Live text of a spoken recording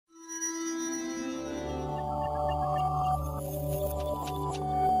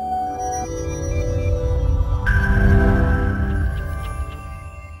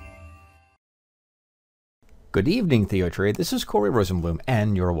Good evening, TheoTrade. This is Corey Rosenblum,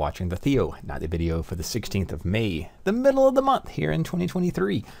 and you're watching the Theo, not the video for the 16th of May, the middle of the month here in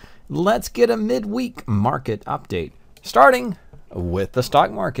 2023. Let's get a midweek market update, starting with the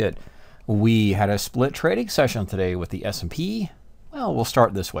stock market. We had a split trading session today with the S&P. Well, we'll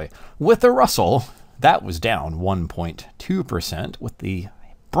start this way. With the Russell, that was down 1.2%, with the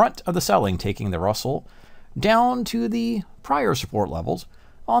brunt of the selling taking the Russell down to the prior support levels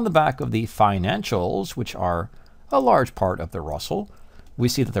on the back of the financials, which are a large part of the Russell. We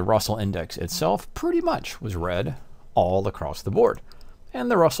see that the Russell index itself pretty much was red all across the board. And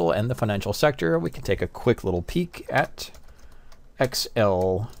the Russell and the financial sector, we can take a quick little peek at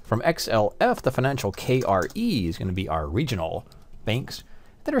XL. From XLF, the financial KRE is going to be our regional banks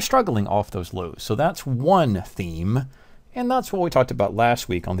that are struggling off those lows. So that's one theme. And that's what we talked about last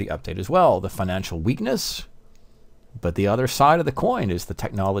week on the update as well, the financial weakness. But the other side of the coin is the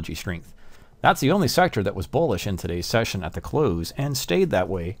technology strength. That's the only sector that was bullish in today's session at the close and stayed that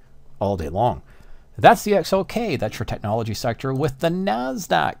way all day long. That's the XLK, that's your technology sector, with the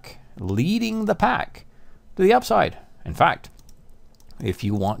Nasdaq leading the pack to the upside. In fact, if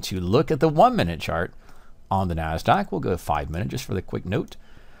you want to look at the 1-minute chart on the Nasdaq, we'll go 5-minute just for the quick note.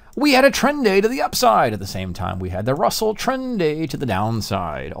 We had a trend day to the upside at the same time. We had the Russell trend day to the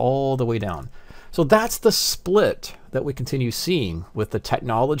downside, all the way down. So that's the split that we continue seeing, with the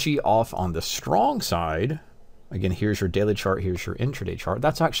technology off on the strong side. Again, here's your daily chart, here's your intraday chart.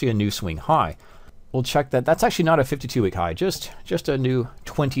 That's actually a new swing high. We'll check that. That's actually not a 52-week high, just a new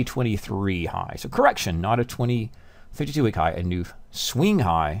 2023 high. So correction, not a 52-week high, a new swing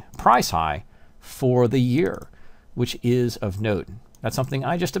high, price high for the year, which is of note. That's something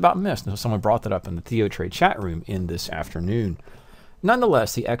I just about missed. So someone brought that up in the TheoTrade chat room in this afternoon.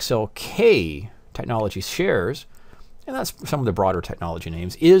 Nonetheless, the XLK technology shares, and that's some of the broader technology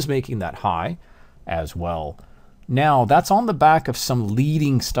names, is making that high as well. Now, that's on the back of some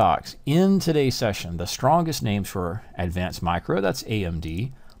leading stocks in today's session. The strongest names for Advanced Micro, that's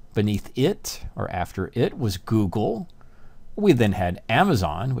AMD. Beneath it, or after it, was Google. We then had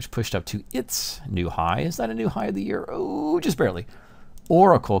Amazon, which pushed up to its new high. Is that a new high of the year? Oh, just barely.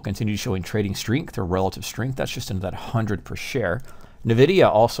 Oracle continued showing trading strength or relative strength. That's just into that 100 per share. NVIDIA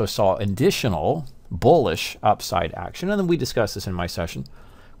also saw additional bullish upside action. And then we discussed this in my session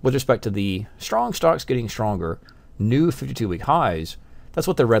with respect to the strong stocks getting stronger, new 52-week highs. That's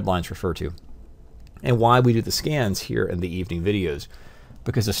what the red lines refer to. And why we do the scans here in the evening videos.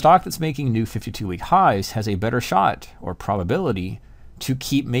 Because a stock that's making new 52-week highs has a better shot or probability to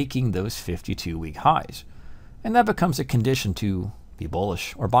keep making those 52-week highs. And that becomes a condition to be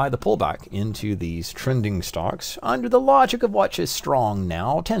bullish or buy the pullback into these trending stocks under the logic of what is strong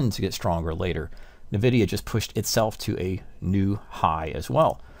now tends to get stronger later. NVIDIA just pushed itself to a new high as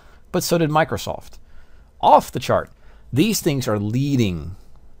well. But so did Microsoft. Off the chart, these things are leading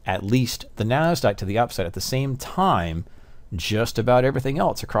at least the Nasdaq to the upside at the same time just about everything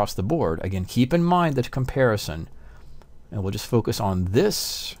else across the board. Again, keep in mind the comparison. And we'll just focus on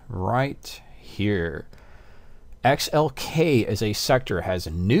this right here. XLK as a sector has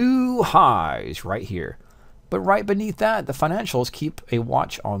new highs right here. But right beneath that, the financials, keep a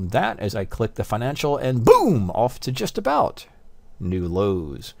watch on that as I click the financial and boom, off to just about new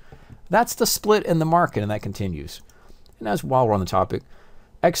lows. That's the split in the market, and that continues. And as while we're on the topic,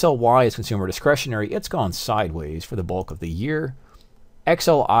 XLY is consumer discretionary. It's gone sideways for the bulk of the year.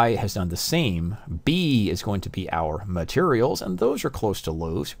 XLI has done the same. B is going to be our materials, and those are close to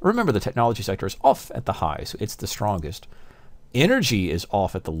lows. Remember, the technology sector is off at the highs, so it's the strongest. Energy is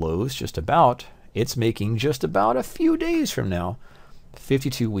off at the lows just about. It's making just about a few days from now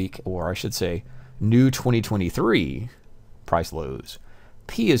 52-week, or I should say, new 2023 price lows.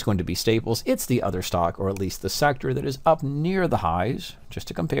 P is going to be staples. It's the other stock, or at least the sector, that is up near the highs, just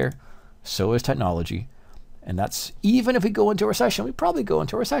to compare. So is technology. And that's even if we go into a recession. We probably go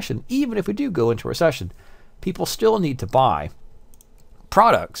into a recession. Even if we do go into a recession, people still need to buy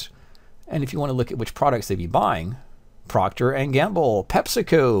products. And if you want to look at which products they'd be buying, Procter & Gamble,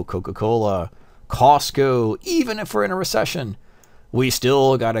 PepsiCo, Coca-Cola, Costco, even if we're in a recession, we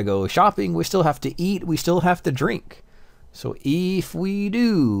still got to go shopping. We still have to eat. We still have to drink. So if we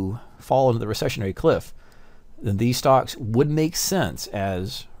do fall into the recessionary cliff, then these stocks would make sense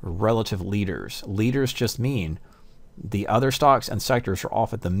as relative leaders. Leaders just mean the other stocks and sectors are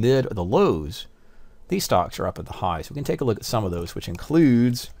off at the mid or the lows. These stocks are up at the highs. We can take a look at some of those, which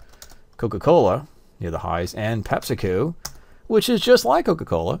includes Coca-Cola near the highs and PepsiCo, which is just like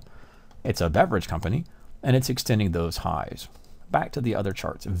Coca-Cola. It's a beverage company, and it's extending those highs. Back to the other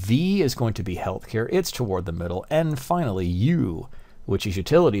charts. V is going to be healthcare. It's toward the middle. And finally, U, which is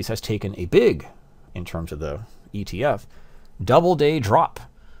utilities, has taken a big in terms of the ETF, double day drop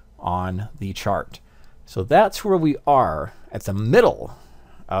on the chart. So that's where we are at the middle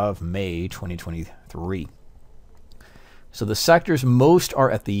of May 2023. So the sectors most are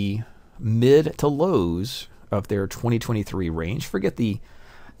at the mid to lows of their 2023 range. Forget the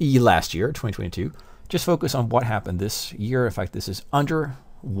last year, 2022. Just focus on what happened this year. In fact, this is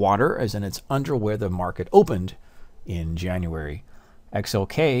underwater, as in it's under where the market opened in January.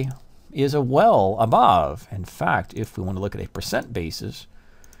 XLK is a well above. In fact, if we want to look at a percent basis,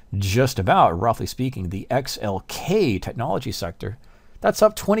 just about, roughly speaking, the XLK technology sector, that's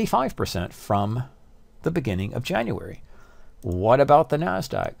up 25% from the beginning of January. What about the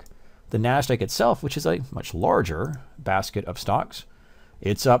Nasdaq? The Nasdaq itself, which is a much larger basket of stocks,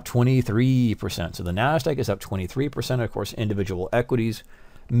 it's up 23%. So the Nasdaq is up 23%. Of course, individual equities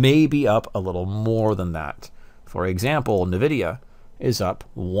may be up a little more than that. For example, NVIDIA is up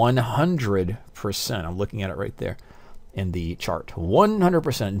 100%. I'm looking at it right there in the chart.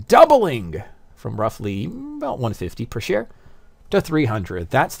 100%, doubling from roughly about 150 per share to 300.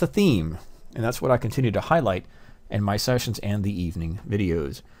 That's the theme, and that's what I continue to highlight in my sessions and the evening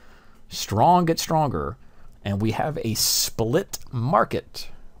videos. Strong gets stronger, and we have a split market.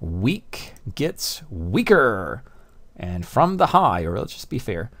 Weak gets weaker. And from the high, or let's just be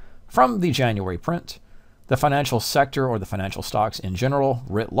fair, from the January print, the financial sector, or the financial stocks in general,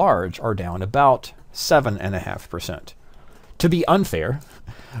 writ large, are down about 7.5%. To be unfair,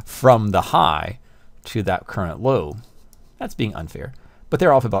 from the high to that current low, that's being unfair, but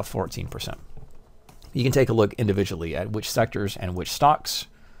they're off about 14%. You can take a look individually at which sectors and which stocks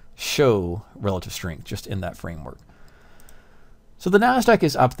show relative strength just in that framework. So the Nasdaq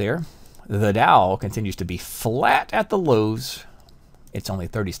is up there. The Dow continues to be flat at the lows. It's only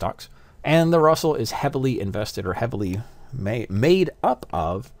 30 stocks. And the Russell is heavily invested, or heavily made up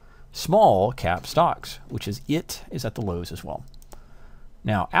of small cap stocks, which is at the lows as well.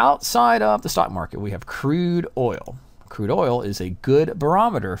 Now, outside of the stock market, we have crude oil. Crude oil is a good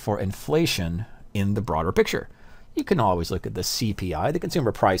barometer for inflation in the broader picture. You can always look at the CPI, the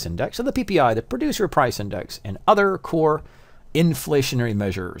Consumer Price Index, or the PPI, the Producer Price Index, and other core inflationary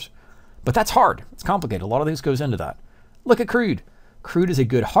measures. But that's hard. It's complicated. A lot of things goes into that. Look at crude. Crude is a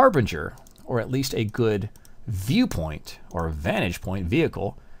good harbinger, or at least a good viewpoint or vantage point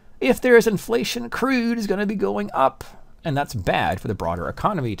vehicle. If there is inflation, crude is going to be going up, and that's bad for the broader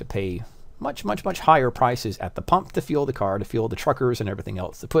economy to pay much, much, much higher prices at the pump to fuel the car, to fuel the truckers and everything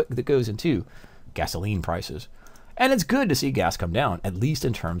else that goes into gasoline prices. And it's good to see gas come down, at least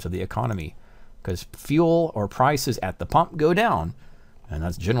in terms of the economy, because fuel or prices at the pump go down, and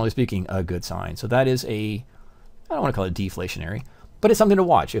that's generally speaking a good sign. So that is I don't want to call it deflationary, but it's something to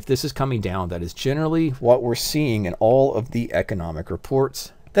watch. If this is coming down, that is generally what we're seeing in all of the economic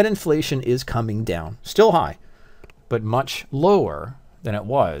reports, that inflation is coming down. Still high, but much lower than it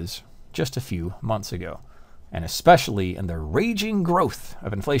was just a few months ago, and especially in the raging growth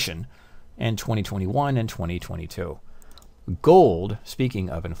of inflation in 2021 and 2022. Gold, speaking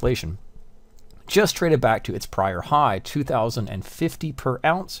of inflation, just traded back to its prior high, 2,050 per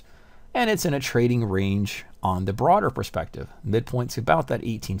ounce, and it's in a trading range on the broader perspective. Midpoint's about that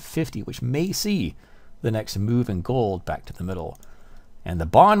 1,850, which may see the next move in gold back to the middle. And the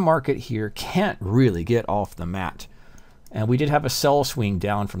bond market here can't really get off the mat. And we did have a sell swing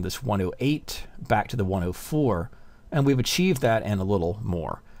down from this 108 back to the 104, and we've achieved that and a little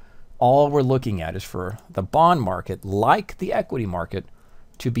more. All we're looking at is for the bond market, like the equity market,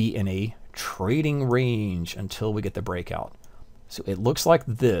 to be in a trading range until we get the breakout. So it looks like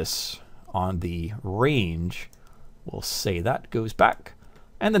this on the range. We'll say that goes back,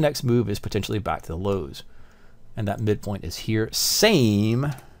 and the next move is potentially back to the lows. And that midpoint is here.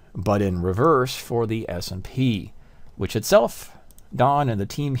 Same, but in reverse for the S&P, which itself, Don and the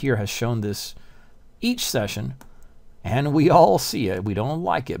team here has shown this each session, and we all see it. We don't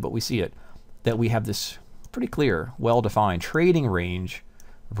like it, but we see it, that we have this pretty clear, well-defined trading range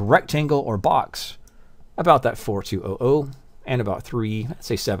of rectangle or box about that 4200 and about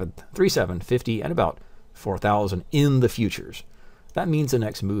 3750 and about 4,000 in the futures. That means the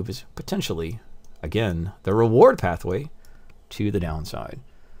next move is potentially, again, the reward pathway to the downside.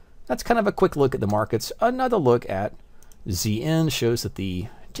 That's kind of a quick look at the markets. Another look at ZN shows that the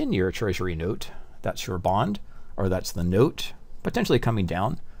 10-year Treasury note, that's your bond, or that's the note, potentially coming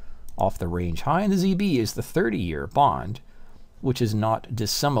down off the range high. And the ZB is the 30-year bond, which is not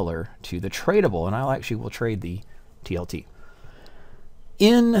dissimilar to the tradable. And I actually will trade the TLT.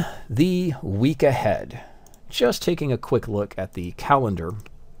 In the week ahead, just taking a quick look at the calendar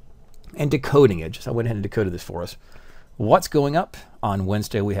and decoding it. I went ahead and decoded this for us. What's going up? On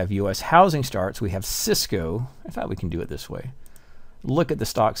Wednesday, we have U.S. housing starts. We have Cisco. I thought we can do it this way. Look at the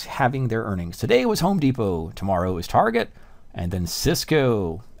stocks having their earnings. Today was Home Depot. Tomorrow is Target. And then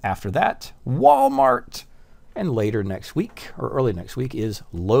Cisco. After that, Walmart. And later next week, or early next week, is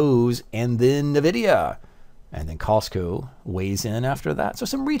Lowe's and then NVIDIA. And then Costco weighs in after that. So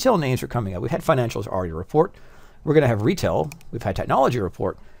some retail names are coming up. We had financials already report. We're going to have retail. We've had technology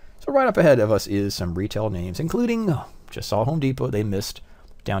report. So right up ahead of us is some retail names, including, just saw Home Depot. They missed,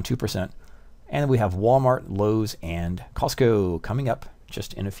 down 2%. And we have Walmart, Lowe's, and Costco coming up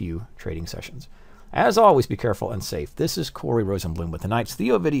just in a few trading sessions. As always, be careful and safe. This is Corey Rosenblum with tonight's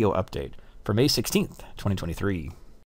Theo video update for May 16th, 2023.